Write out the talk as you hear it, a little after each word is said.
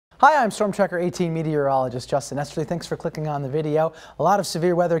Hi, I'm Storm Tracker 18 meteorologist Justin Esterly. Thanks for clicking on the video. A lot of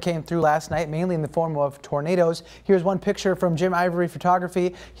severe weather came through last night, mainly in the form of tornadoes. Here's one picture from Jim Ivory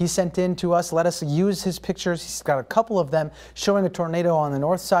Photography. He sent in to us, let us use his pictures. He's got a couple of them showing a tornado on the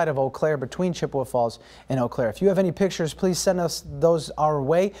north side of Eau Claire between Chippewa Falls and Eau Claire. If you have any pictures, please send us those our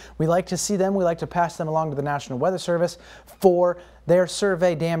way. We like to see them. We like to pass them along to the National Weather Service for their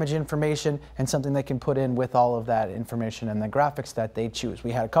survey damage information and something they can put in with all of that information and the graphics that they choose.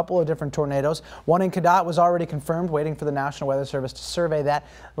 We had a couple of different tornadoes. One in Cadott was already confirmed, waiting for the National Weather Service to survey that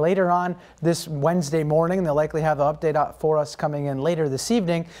later on this Wednesday morning. They'll likely have an update for us coming in later this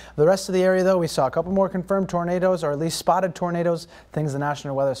evening. The rest of the area, though, we saw a couple more confirmed tornadoes, or at least spotted tornadoes, things the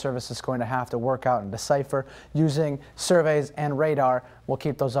National Weather Service is going to have to work out and decipher using surveys and radar. We'll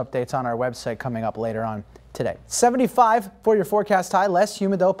keep those updates on our website coming up later on today. 75 for your forecast high, less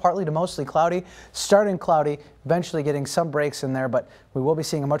humid though, partly to mostly cloudy, starting cloudy, eventually getting some breaks in there, but we will be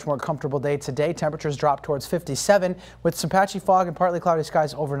seeing a much more comfortable day today. Temperatures drop towards 57 with some patchy fog and partly cloudy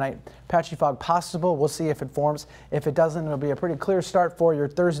skies overnight. Patchy fog possible. We'll see if it forms. If it doesn't, it'll be a pretty clear start for your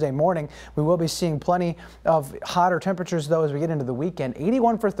Thursday morning. We will be seeing plenty of hotter temperatures though as we get into the weekend.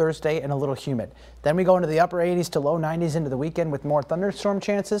 81 for Thursday and a little humid. Then we go into the upper 80s to low 90s into the weekend with more thunderstorm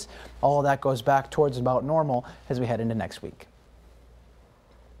chances. All of that goes back towards about normal as we head into next week.